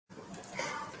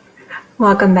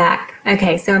Welcome back.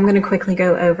 Okay, so I'm going to quickly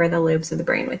go over the lobes of the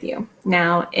brain with you.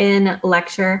 Now, in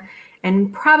lecture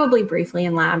and probably briefly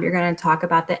in lab, you're going to talk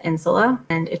about the insula,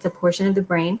 and it's a portion of the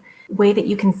brain. The way that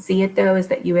you can see it, though, is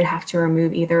that you would have to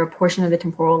remove either a portion of the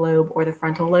temporal lobe or the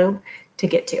frontal lobe to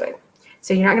get to it.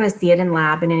 So you're not going to see it in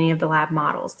lab in any of the lab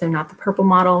models. So not the purple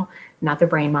model, not the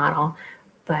brain model,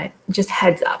 but just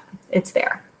heads up, it's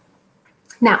there.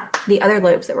 Now, the other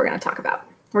lobes that we're going to talk about.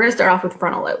 We're going to start off with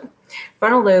frontal lobe.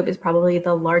 Frontal lobe is probably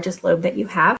the largest lobe that you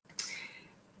have.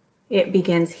 It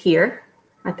begins here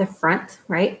at the front,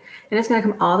 right? And it's going to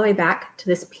come all the way back to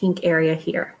this pink area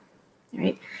here,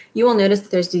 right? You will notice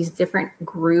that there's these different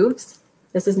grooves.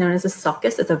 This is known as a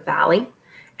sulcus. It's a valley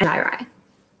and gyri.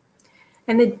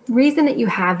 And the reason that you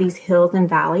have these hills and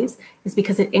valleys is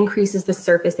because it increases the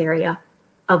surface area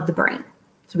of the brain.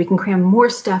 So we can cram more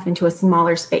stuff into a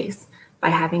smaller space by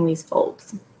having these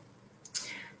folds.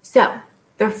 So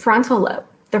the frontal lobe.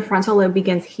 The frontal lobe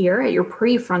begins here at your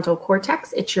prefrontal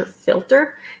cortex. It's your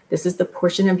filter. This is the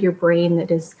portion of your brain that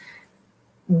is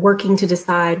working to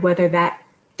decide whether that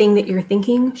thing that you're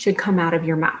thinking should come out of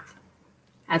your mouth.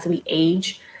 As we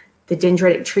age, the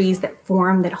dendritic trees that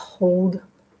form, that hold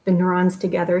the neurons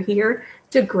together here,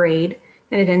 degrade,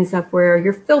 and it ends up where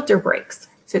your filter breaks.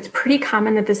 So it's pretty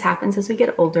common that this happens as we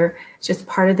get older. It's just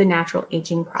part of the natural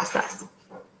aging process.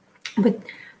 But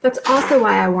that's also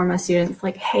why I warn my students,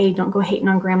 like, hey, don't go hating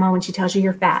on grandma when she tells you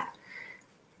you're fat.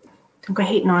 Don't go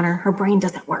hating on her. Her brain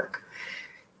doesn't work.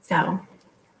 So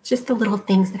just the little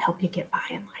things that help you get by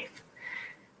in life.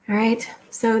 All right.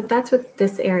 So that's what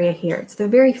this area here. It's the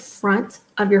very front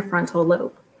of your frontal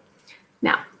lobe.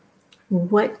 Now,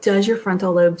 what does your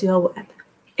frontal lobe deal with?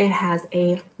 It has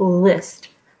a list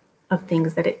of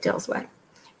things that it deals with.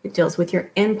 It deals with your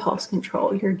impulse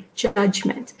control, your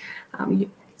judgment,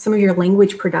 some of your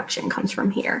language production comes from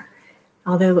here,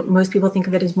 although most people think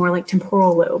of it as more like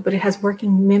temporal lobe, but it has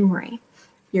working memory,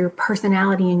 your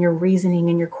personality and your reasoning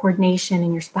and your coordination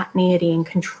and your spontaneity and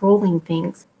controlling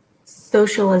things,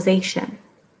 socialization,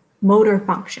 motor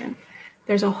function.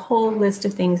 There's a whole list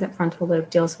of things that frontal lobe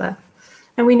deals with.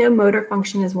 And we know motor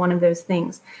function is one of those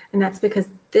things. And that's because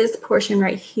this portion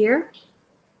right here,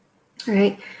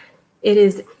 right, it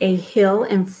is a hill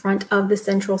in front of the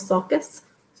central sulcus.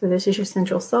 So this is your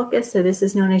central sulcus. So this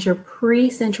is known as your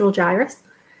precentral gyrus.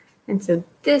 And so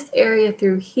this area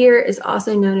through here is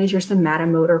also known as your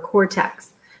somatomotor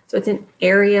cortex. So it's an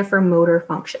area for motor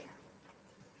function.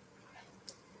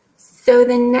 So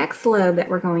the next lobe that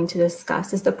we're going to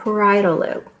discuss is the parietal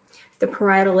lobe. The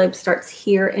parietal lobe starts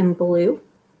here in blue.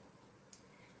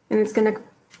 And it's going to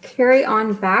carry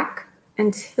on back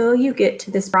until you get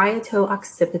to this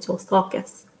parieto-occipital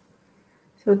sulcus.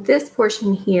 So this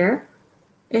portion here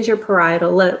is your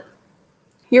parietal lobe.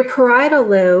 Your parietal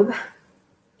lobe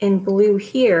in blue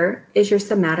here is your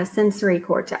somatosensory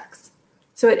cortex.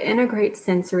 So it integrates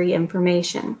sensory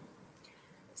information.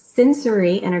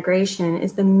 Sensory integration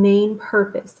is the main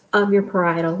purpose of your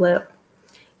parietal lobe.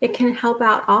 It can help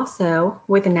out also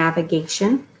with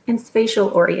navigation and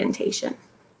spatial orientation.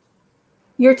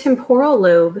 Your temporal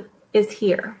lobe is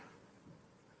here.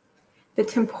 The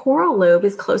temporal lobe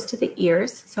is close to the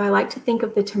ears, so I like to think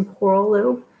of the temporal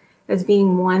lobe as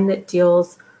being one that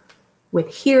deals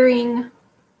with hearing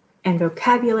and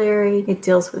vocabulary. It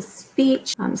deals with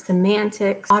speech,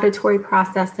 semantics, auditory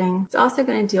processing. It's also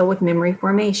going to deal with memory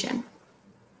formation.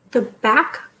 The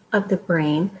back of the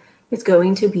brain is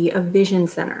going to be a vision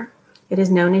center. It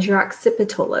is known as your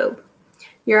occipital lobe.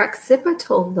 Your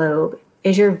occipital lobe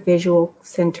is your visual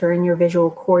center and your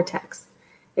visual cortex.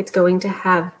 It's going to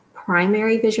have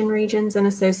primary vision regions and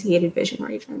associated vision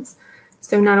regions.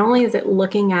 So not only is it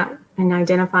looking at and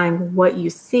identifying what you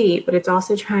see, but it's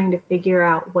also trying to figure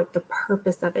out what the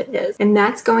purpose of it is. And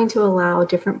that's going to allow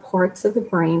different parts of the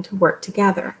brain to work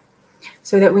together.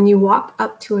 So that when you walk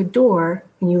up to a door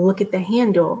and you look at the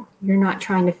handle, you're not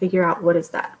trying to figure out what is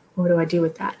that? What do I do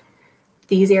with that?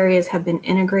 These areas have been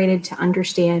integrated to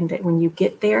understand that when you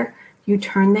get there, you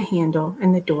turn the handle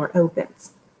and the door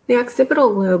opens. The occipital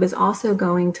lobe is also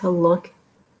going to look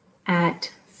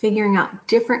at figuring out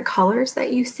different colors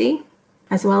that you see,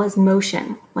 as well as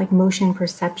motion, like motion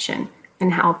perception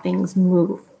and how things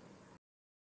move.